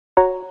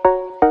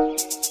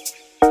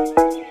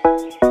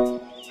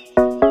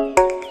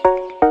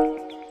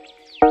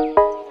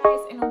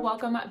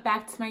welcome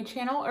back to my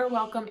channel, or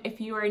welcome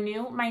if you are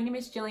new. My name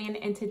is Jillian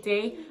and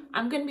today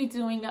I'm going to be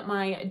doing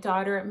my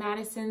daughter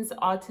Madison's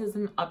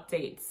autism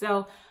update.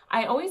 So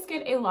I always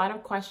get a lot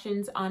of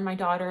questions on my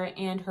daughter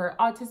and her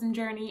autism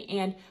journey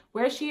and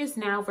where she is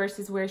now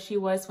versus where she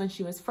was when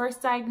she was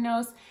first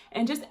diagnosed,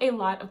 and just a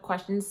lot of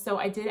questions. So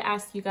I did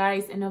ask you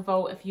guys in a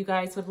vote if you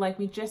guys would like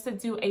me just to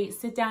do a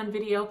sit down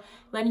video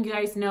letting you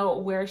guys know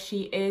where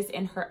she is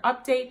in her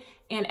update.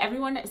 And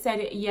everyone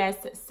said yes.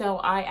 So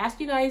I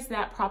asked you guys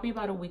that probably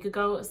about a week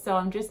ago. So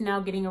I'm just now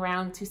getting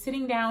around to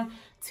sitting down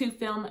to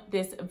film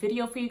this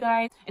video for you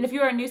guys. And if you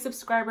are a new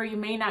subscriber, you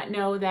may not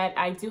know that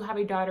I do have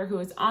a daughter who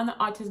is on the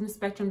autism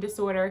spectrum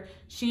disorder.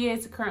 She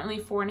is currently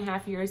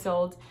 4.5 years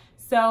old.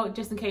 So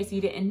just in case you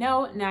didn't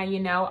know, now you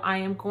know. I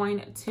am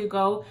going to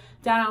go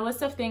down a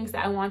list of things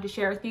that I want to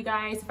share with you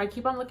guys. If I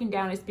keep on looking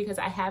down, it's because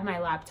I have my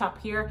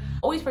laptop here,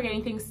 always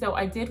forgetting things. So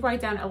I did write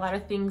down a lot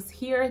of things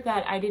here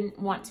that I didn't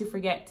want to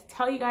forget to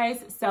tell you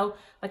guys. So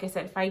like I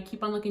said, if I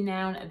keep on looking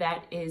down,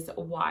 that is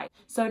why.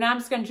 So now I'm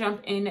just gonna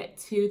jump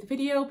into the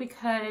video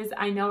because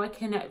I know I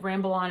can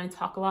ramble on and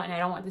talk a lot and I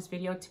don't want this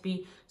video to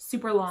be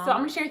super long. So I'm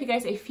gonna share with you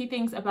guys a few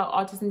things about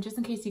autism just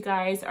in case you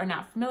guys are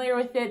not familiar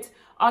with it.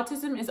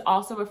 Autism is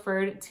also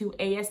referred to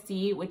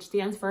ASD, which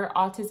stands for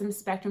Autism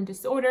Spectrum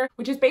Disorder,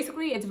 which is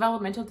basically a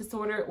developmental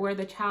disorder where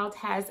the child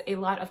has a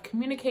lot of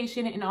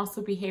communication and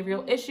also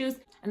behavioral issues,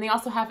 and they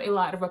also have a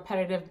lot of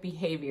repetitive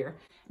behavior.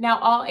 Now,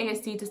 all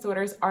ASD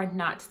disorders are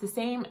not the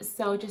same,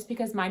 so just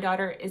because my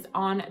daughter is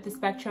on the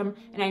spectrum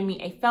and I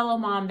meet a fellow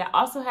mom that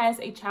also has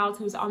a child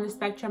who's on the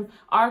spectrum,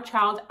 our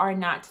child are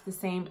not the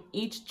same.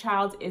 Each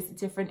child is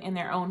different in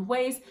their own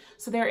ways.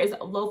 So there is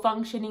low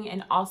functioning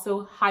and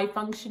also high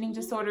functioning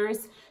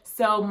disorders.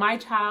 So my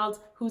child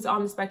who's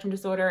on the spectrum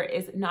disorder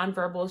is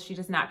nonverbal. She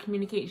does not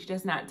communicate, she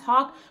does not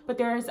talk, but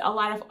there's a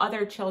lot of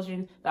other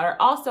children that are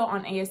also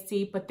on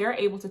ASD, but they're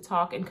able to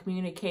talk and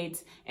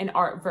communicate and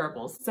are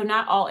verbals. So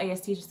not all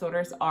ASD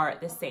disorders are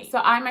the same. So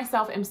I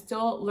myself am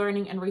still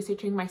learning and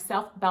researching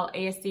myself about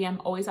ASD.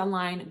 I'm always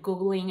online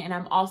Googling, and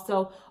I'm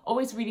also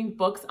always reading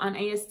books on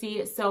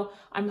ASD. So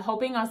I'm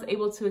hoping I was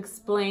able to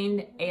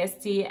explain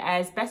ASD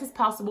as best as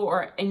possible,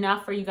 or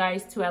enough for you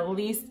guys to at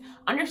least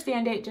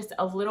understand it just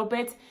a little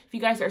bit. If you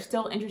guys are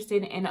still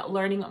interested in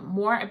learning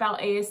more about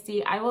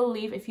ASD, I will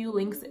leave a few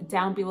links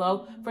down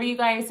below for you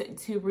guys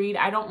to read.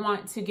 I don't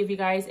want to give you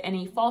guys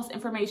any false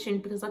information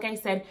because like I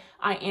said,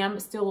 I am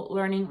still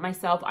learning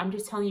myself. I'm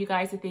just telling you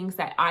guys the things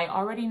that I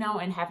already know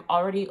and have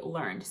already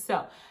learned.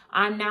 So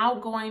I'm now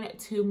going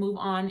to move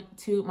on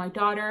to my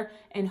daughter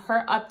and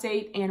her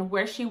update and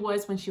where she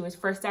was when she was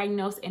first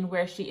diagnosed and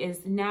where she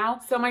is now.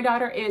 So my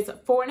daughter is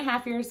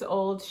 4.5 years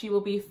old. She will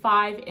be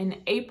 5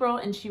 in April,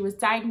 and she was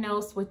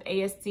diagnosed with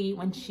ASD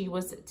when she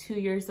was 2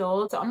 years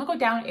old. So I'm gonna go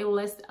down a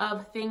list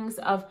of things,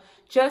 of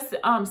just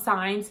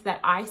signs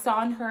that I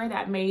saw in her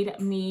that made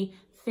me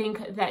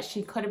think that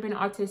she could have been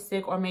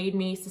autistic or made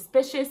me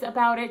suspicious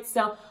about it.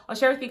 So I'll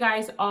share with you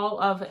guys all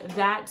of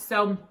that.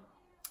 So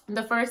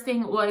the first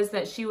thing was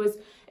that she was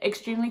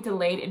extremely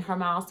delayed in her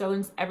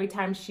milestones. Every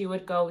time she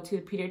would go to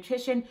the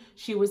pediatrician,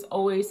 she was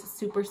always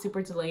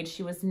super delayed.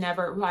 She was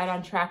never right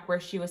on track where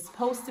she was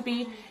supposed to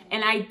be.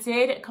 And I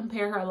did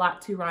compare her a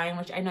lot to Ryan,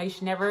 which I know you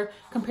should never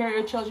compare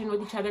your children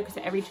with each other because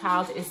every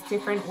child is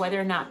different,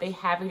 whether or not they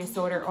have a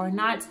disorder or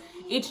not.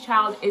 Each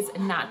child is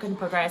not going to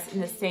progress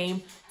in the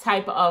same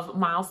type of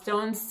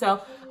milestones.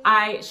 So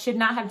I should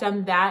not have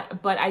done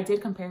that, but I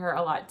did compare her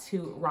a lot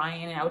to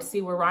Ryan, and I would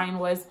see where Ryan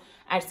was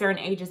at certain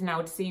ages and I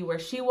would see where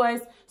she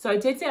was. So I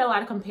did do a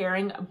lot of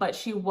comparing, but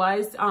she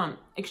was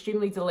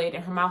extremely delayed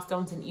in her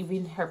milestones, and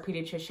even her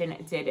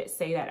pediatrician did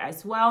say that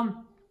as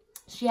well.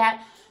 She had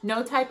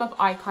no type of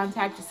eye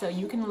contact, so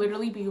you can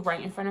literally be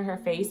right in front of her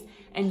face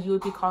and you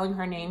would be calling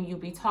her name,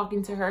 you'd be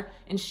talking to her,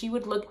 and she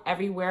would look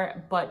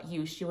everywhere but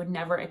you. She would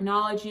never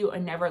acknowledge you or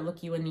never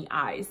look you in the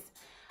eyes.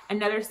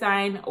 Another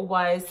sign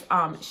was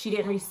she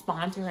didn't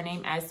respond to her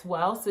name as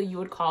well. So you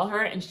would call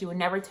her and she would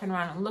never turn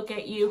around and look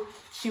at you.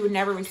 She would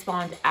never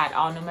respond at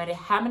all. No matter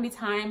how many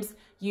times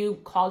you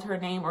called her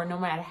name or no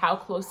matter how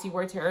close you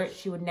were to her,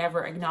 she would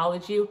never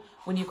acknowledge you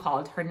when you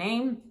called her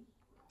name.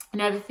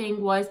 Another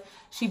thing was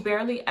she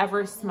barely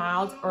ever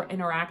smiled or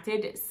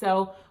interacted.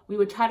 So we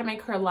would try to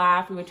make her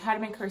laugh. We would try to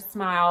make her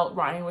smile.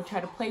 Ryan would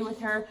try to play with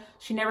her.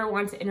 She never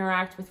wanted to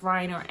interact with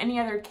Ryan or any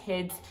other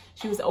kids.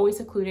 She was always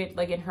secluded,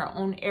 like in her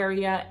own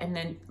area. And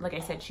then, like I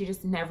said, she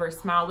just never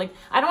smiled. Like,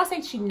 I don't want to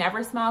say she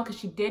never smiled because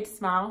she did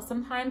smile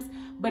sometimes,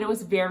 but it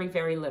was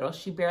very little.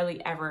 She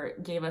barely ever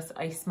gave us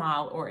a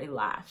smile or a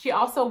laugh. She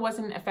also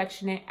wasn't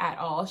affectionate at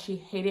all. She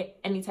hated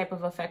any type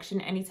of affection.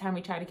 Anytime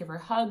we tried to give her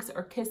hugs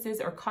or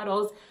kisses or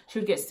cuddles, she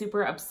would get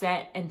super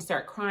upset and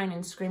start crying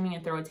and screaming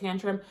and throw a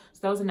tantrum. So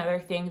that was another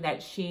thing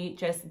that she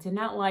just did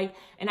not like.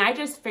 And I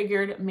just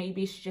figured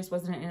maybe she just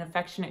wasn't an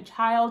affectionate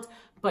child.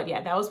 But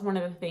yeah, that was one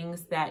of the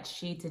things that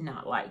she did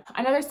not like.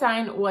 Another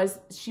sign was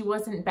she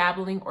wasn't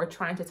babbling or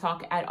trying to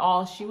talk at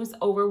all. She was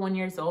over 1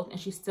 year old and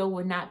she still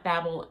would not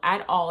babble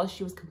at all.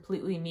 She was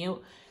completely mute.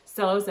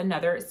 So it was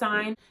another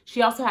sign.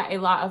 She also had a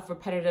lot of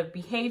repetitive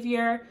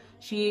behavior.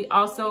 She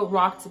also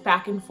rocked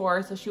back and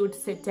forth, so she would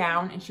sit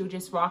down and she would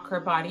just rock her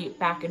body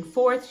back and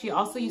forth. She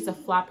also used to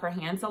flap her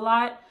hands a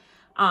lot.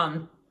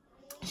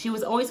 She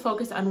was always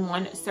focused on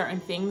one certain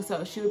thing.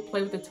 So if she would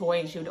play with the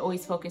toy, she would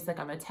always focus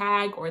like on the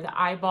tag or the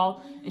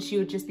eyeball, and she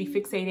would just be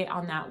fixated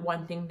on that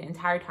one thing the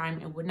entire time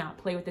and would not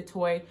play with the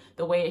toy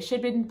the way it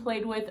should have been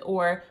played with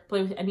or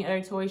play with any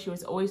other toy. She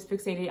was always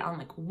fixated on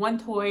like one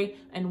toy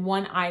and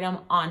one item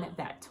on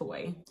that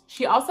toy.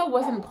 She also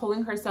wasn't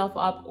pulling herself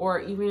up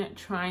or even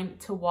trying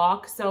to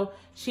walk. So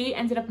she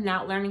ended up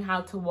not learning how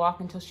to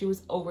walk until she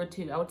was over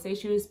 2. I would say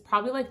she was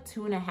probably like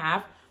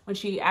 2.5 when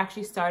she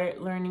actually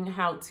started learning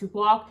how to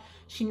walk.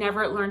 She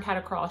never learned how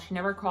to crawl. She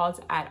never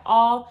crawled at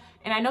all.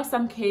 And I know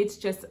some kids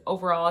just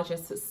overall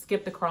just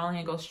skip the crawling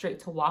and go straight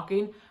to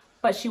walking,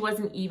 but she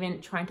wasn't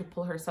even trying to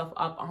pull herself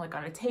up on like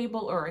on a table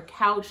or a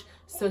couch.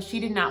 So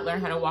she did not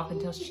learn how to walk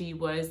until she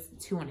was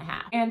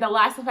 2.5. And the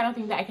last and final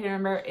thing that I can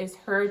remember is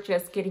her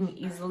just getting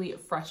easily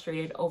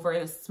frustrated over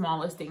the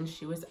smallest things.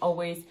 She was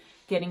always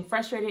getting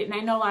frustrated. And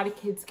I know a lot of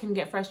kids can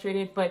get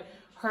frustrated, but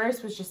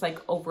hers was just like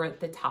over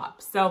the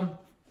top. So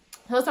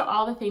those are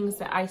all the things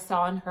that I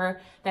saw in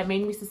her that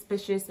made me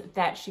suspicious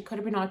that she could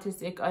have been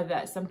autistic or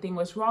that something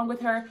was wrong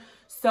with her.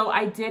 So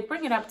I did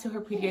bring it up to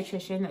her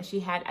pediatrician that she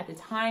had at the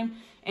time,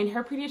 and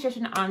her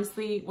pediatrician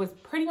honestly was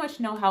pretty much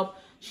no help.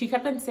 She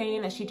kept on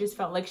saying that she just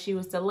felt like she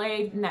was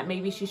delayed and that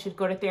maybe she should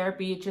go to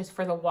therapy just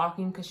for the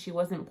walking because she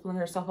wasn't pulling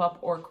herself up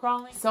or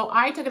crawling. So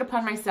I took it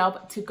upon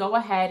myself to go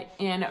ahead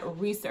and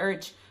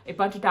research a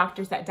bunch of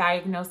doctors that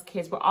diagnose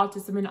kids with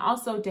autism and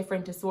also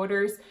different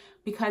disorders,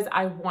 because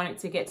I wanted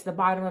to get to the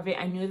bottom of it.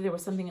 I knew that there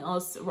was something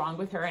else wrong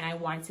with her and I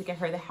wanted to get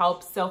her the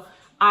help. So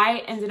I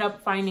ended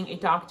up finding a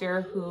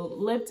doctor who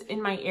lived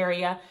in my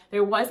area.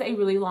 There was a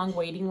really long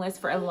waiting list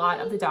for a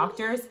lot of the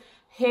doctors.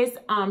 His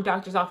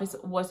doctor's office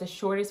was the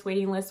shortest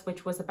waiting list,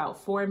 which was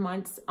about 4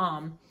 months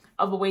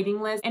of a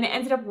waiting list. And it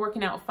ended up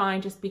working out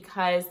fine just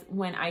because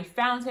when I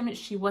found him,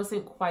 she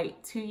wasn't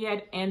quite 2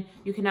 yet, and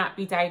you cannot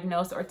be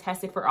diagnosed or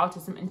tested for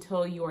autism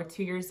until you are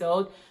 2 years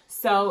old.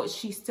 So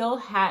she still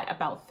had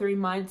about 3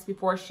 months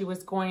before she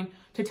was going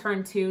to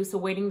turn 2. So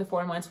waiting the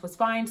 4 months was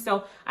fine.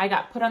 So I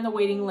got put on the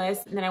waiting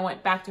list, and then I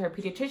went back to her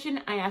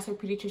pediatrician. I asked her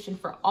pediatrician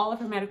for all of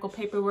her medical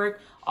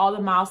paperwork, all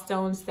the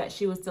milestones that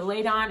she was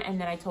delayed on,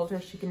 and then I told her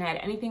she can add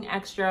anything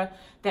extra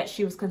that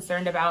she was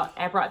concerned about.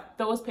 I brought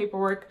those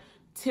paperwork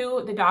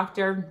to the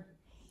doctor,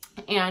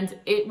 and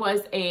it was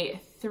a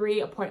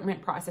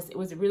 3-appointment process. It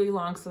was really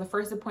long. So the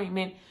first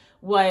appointment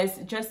was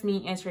just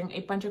me answering a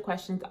bunch of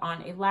questions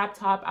on a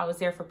laptop. I was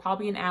there for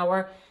probably an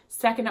hour.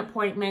 Second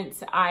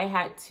appointment, I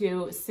had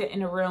to sit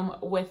in a room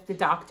with the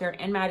doctor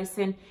in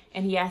Madison,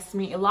 and he asked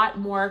me a lot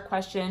more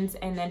questions,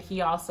 and then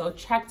he also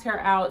checked her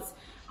out,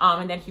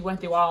 and then he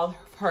went through all of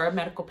her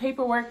medical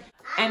paperwork.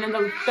 And then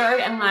the third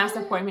and last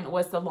appointment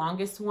was the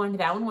longest one.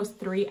 That one was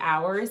 3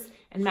 hours.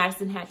 And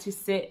Madison had to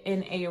sit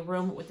in a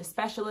room with a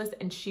specialist,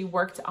 and she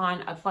worked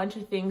on a bunch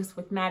of things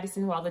with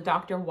Madison while the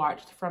doctor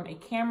watched from a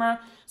camera.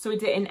 So we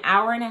did an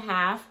hour and a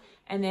half,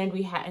 and then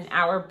we had an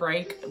hour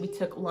break. We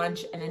took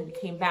lunch, and then we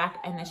came back,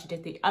 and then she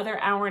did the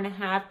other hour and a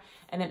half.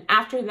 And then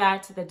after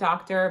that, the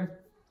doctor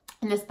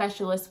and the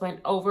specialist went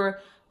over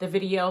the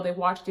video. They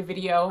watched the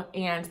video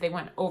and they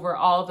went over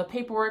all the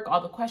paperwork, all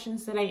the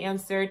questions that I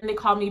answered. And they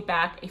called me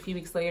back a few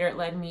weeks later,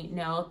 letting me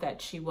know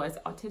that she was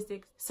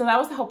autistic. So that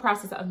was the whole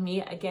process of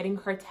me getting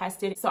her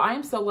tested. So I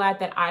am so glad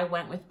that I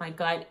went with my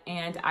gut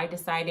and I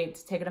decided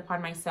to take it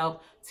upon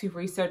myself to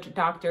research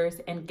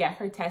doctors and get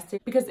her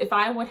tested. Because if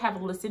I would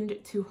have listened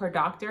to her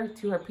doctor,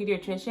 to her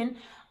pediatrician,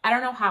 I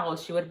don't know how old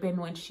she would have been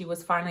when she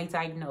was finally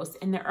diagnosed.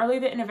 And the earlier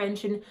the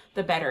intervention,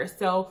 the better.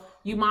 So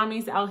you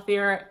mommies out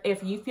there,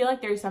 if you feel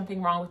like there's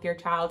something wrong with your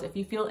child, if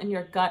you feel in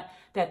your gut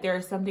that there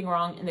is something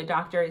wrong and the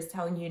doctor is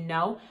telling you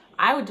no,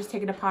 I would just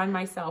take it upon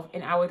myself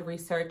and I would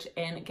research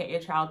and get your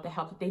child the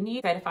help that they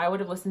need. That if I would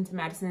have listened to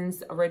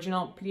Madison's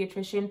original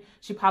pediatrician,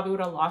 she probably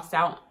would have lost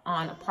out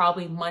on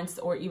probably months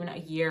or even a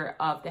year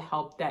of the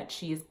help that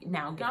she is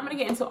now getting. So I'm going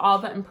to get into all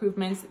the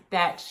improvements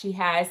that she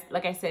has.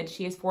 Like I said,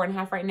 she is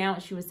 4.5 right now,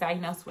 and she was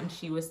diagnosed when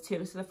she was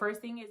 2. So the first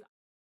thing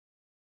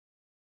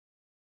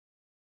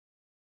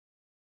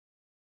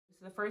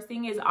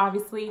is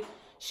obviously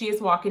she is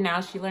walking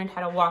now. She learned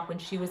how to walk when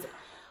she was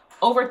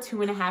over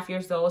 2.5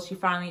 years old. She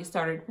finally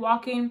started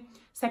walking.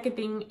 Second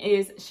thing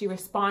is she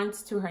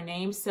responds to her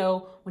name.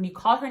 So when you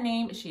call her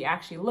name, she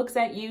actually looks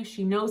at you.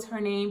 She knows her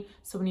name.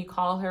 So when you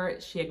call her,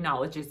 she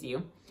acknowledges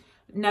you.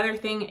 Another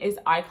thing is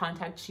eye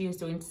contact. She is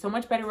doing so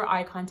much better with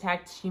eye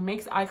contact. She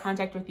makes eye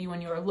contact with you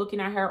when you are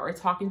looking at her or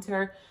talking to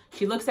her.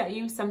 She looks at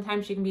you.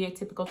 Sometimes she can be a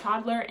typical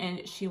toddler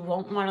and she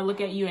won't want to look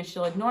at you and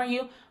she'll ignore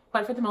you.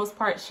 But for the most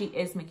part, she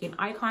is making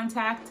eye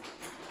contact.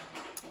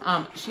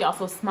 She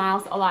also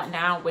smiles a lot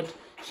now, which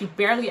she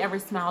barely ever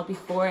smiled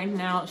before, and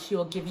now she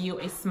will give you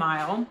a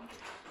smile.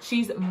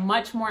 She's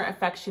much more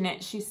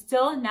affectionate. She's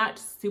still not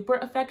super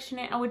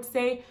affectionate, I would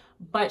say,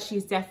 but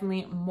she's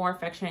definitely more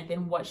affectionate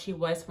than what she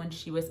was when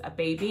she was a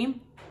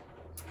baby.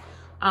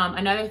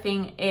 Another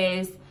thing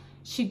is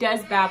She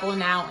does babble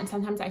now, and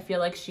sometimes I feel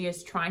like she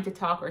is trying to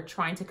talk or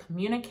trying to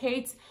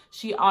communicate.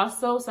 She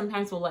also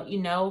sometimes will let you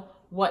know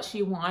what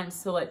she wants.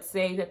 So let's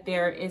say that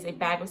there is a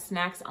bag of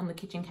snacks on the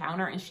kitchen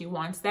counter and she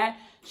wants that.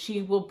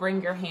 She will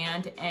bring your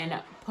hand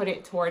and put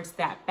it towards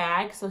that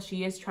bag. So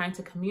she is trying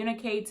to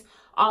communicate.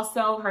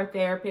 Also, her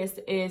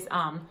therapist is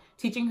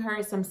teaching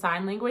her some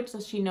sign language. So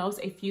she knows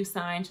a few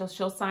signs. So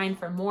she'll sign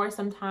for more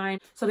sometimes.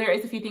 So there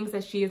is a few things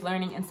that she is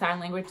learning in sign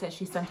language that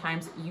she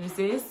sometimes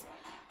uses.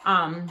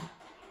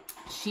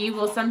 She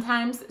will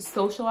sometimes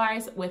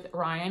socialize with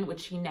Ryan,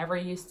 which she never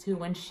used to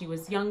when she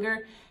was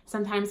younger.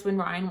 Sometimes when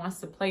Ryan wants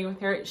to play with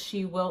her,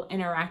 she will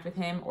interact with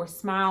him or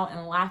smile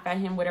and laugh at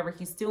him, whatever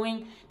he's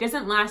doing.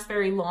 Doesn't last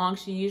very long.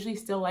 She usually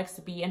still likes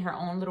to be in her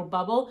own little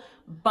bubble,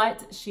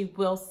 but she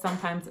will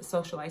sometimes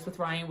socialize with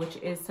Ryan, which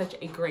is such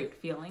a great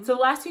feeling. So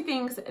the last two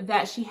things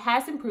that she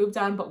has improved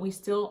on, but we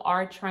still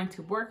are trying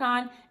to work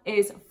on,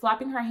 is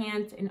flapping her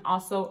hands and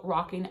also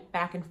rocking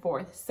back and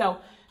forth. So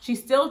she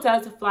still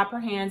does flap her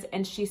hands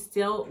and she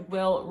still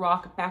will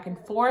rock back and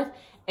forth.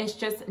 It's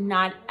just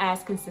not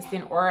as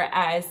consistent or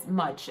as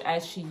much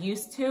as she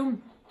used to.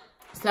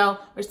 So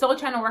we're still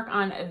trying to work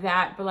on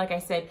that. But like I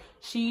said,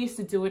 she used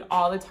to do it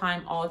all the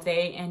time, all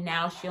day. And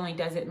now she only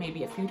does it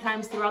maybe a few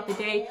times throughout the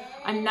day.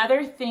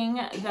 Another thing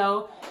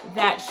though,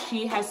 that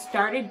she has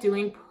started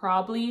doing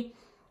probably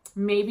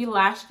maybe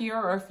last year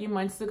or a few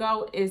months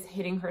ago is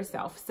hitting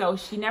herself. So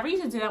she never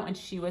used to do that when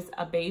she was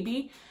a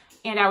baby.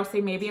 And I would say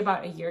maybe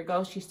about a year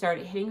ago, she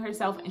started hitting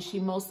herself, and she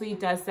mostly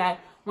does that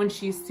when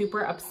she's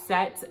super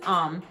upset.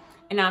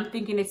 And I'm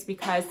thinking it's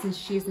because since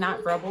she's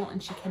not verbal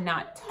and she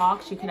cannot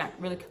talk, she cannot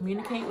really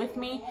communicate with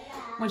me.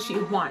 When she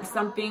wants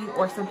something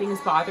or something is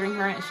bothering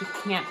her and she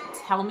can't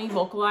tell me,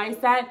 vocalize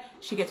that,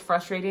 she gets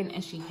frustrated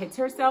and she hits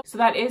herself. So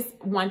that is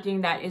one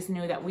thing that is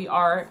new that we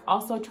are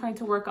also trying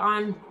to work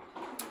on.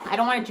 I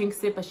don't want to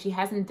jinx it, but she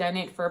hasn't done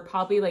it for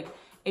probably like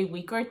a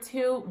week or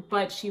two,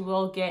 but she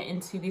will get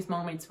into these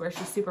moments where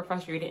she's super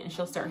frustrated and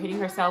she'll start hitting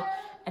herself,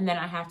 and then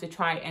I have to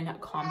try and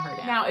calm her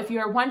down. Now, if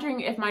you're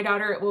wondering if my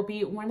daughter will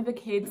be one of the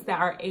kids that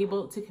are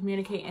able to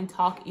communicate and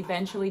talk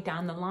eventually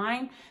down the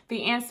line,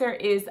 the answer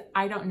is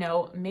I don't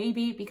know,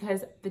 maybe,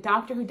 because the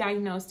doctor who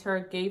diagnosed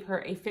her gave her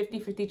a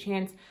 50-50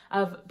 chance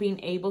of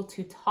being able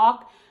to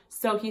talk.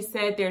 So he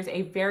said there's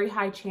a very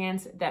high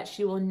chance that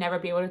she will never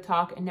be able to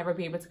talk and never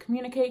be able to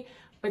communicate,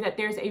 but that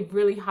there's a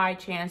really high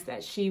chance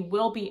that she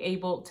will be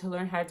able to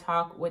learn how to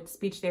talk with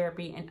speech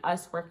therapy and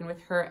us working with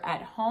her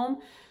at home.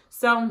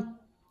 So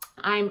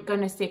I'm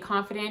going to stay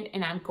confident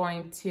and I'm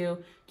going to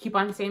keep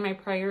on saying my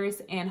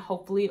prayers, and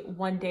hopefully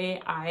one day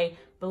I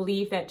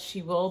believe that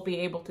she will be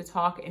able to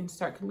talk and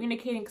start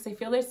communicating, because I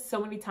feel there's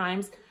so many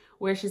times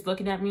where she's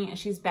looking at me and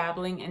she's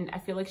babbling and I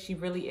feel like she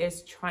really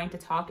is trying to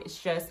talk.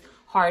 It's just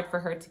hard for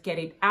her to get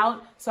it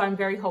out. So I'm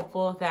very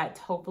hopeful that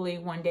hopefully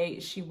one day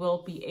she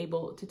will be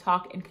able to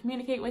talk and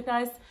communicate with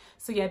us.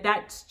 So yeah,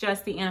 that's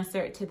just the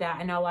answer to that.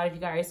 I know a lot of you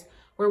guys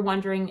were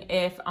wondering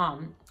if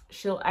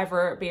she'll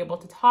ever be able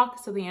to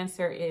talk. So the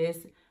answer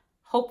is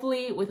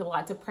hopefully, with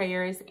lots of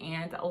prayers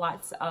and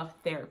lots of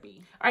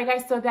therapy. All right,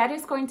 guys, so that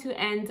is going to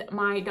end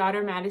my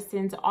daughter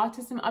Madison's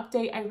autism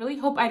update. I really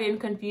hope I didn't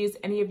confuse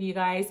any of you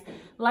guys.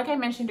 Like I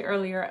mentioned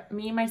earlier,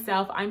 me,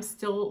 myself, I'm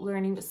still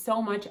learning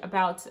so much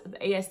about the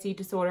ASD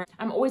disorder.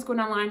 I'm always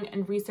going online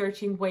and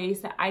researching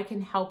ways that I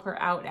can help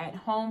her out at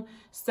home.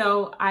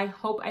 So I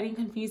hope I didn't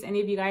confuse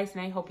any of you guys,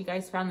 and I hope you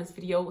guys found this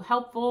video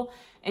helpful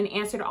and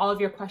answered all of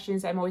your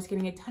questions. I'm always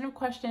getting a ton of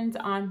questions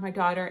on my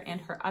daughter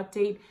and her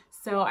update.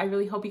 So I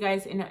really hope you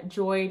guys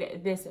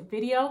enjoyed this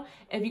video.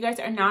 If you guys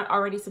are not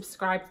already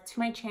subscribed to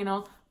my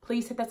channel,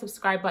 please hit that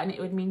subscribe button. It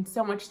would mean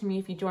so much to me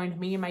if you joined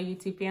me and my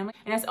YouTube family.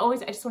 And as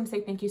always, I just want to say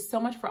thank you so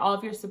much for all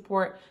of your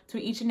support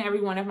to each and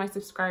every one of my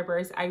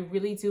subscribers. I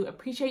really do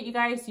appreciate you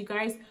guys. You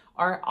guys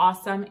are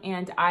awesome,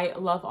 and I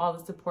love all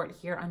the support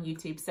here on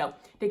YouTube. So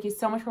thank you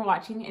so much for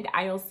watching, and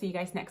I will see you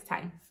guys next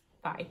time.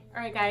 Bye.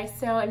 All right, guys,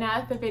 so now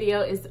that the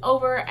video is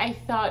over, I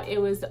thought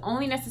it was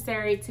only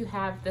necessary to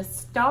have the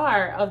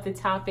star of the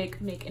topic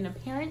make an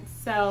appearance.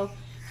 So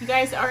if you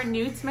guys are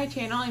new to my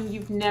channel and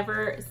you've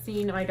never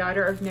seen my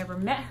daughter or have never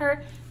met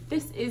her,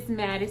 this is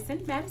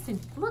Madison. Madison,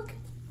 look,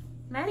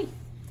 Maddie,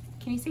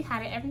 can you say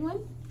hi to everyone?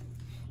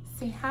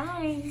 Say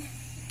hi.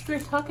 We're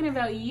talking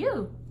about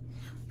you.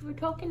 We're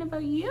talking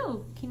about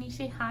you. Can you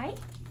say hi?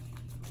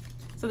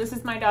 So this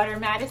is my daughter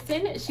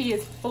Madison. She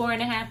is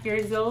 4.5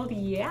 years old.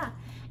 Yeah.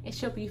 And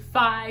she'll be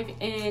 5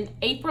 in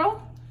April.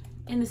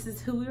 And this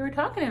is who we were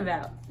talking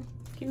about.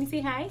 Can you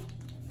say hi?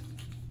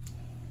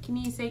 Can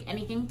you say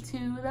anything to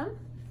them?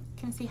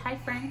 Can you say hi,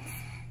 friends?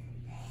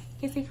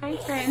 Can you say hi,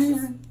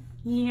 friends?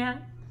 Yeah.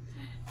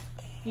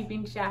 You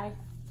being shy.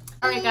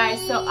 All right, guys,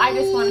 so I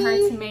just want her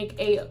to make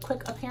a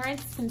quick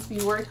appearance. Since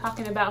we were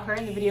talking about her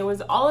and the video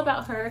was all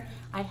about her,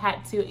 I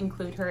had to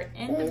include her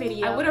in the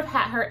video. I would have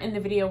had her in the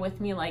video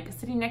with me, like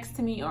sitting next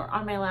to me or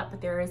on my lap,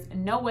 but there is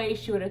no way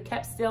she would have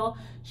kept still.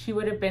 She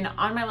would have been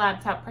on my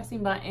laptop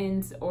pressing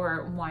buttons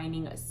or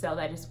whining. So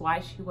that is why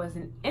she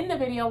wasn't in the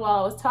video while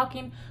I was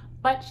talking,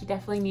 but she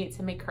definitely needed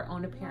to make her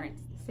own appearance.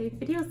 So the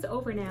video's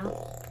over now.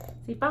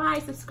 Say bye.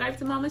 Subscribe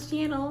to Mama's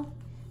channel.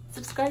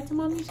 Subscribe to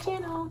Mommy's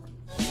channel.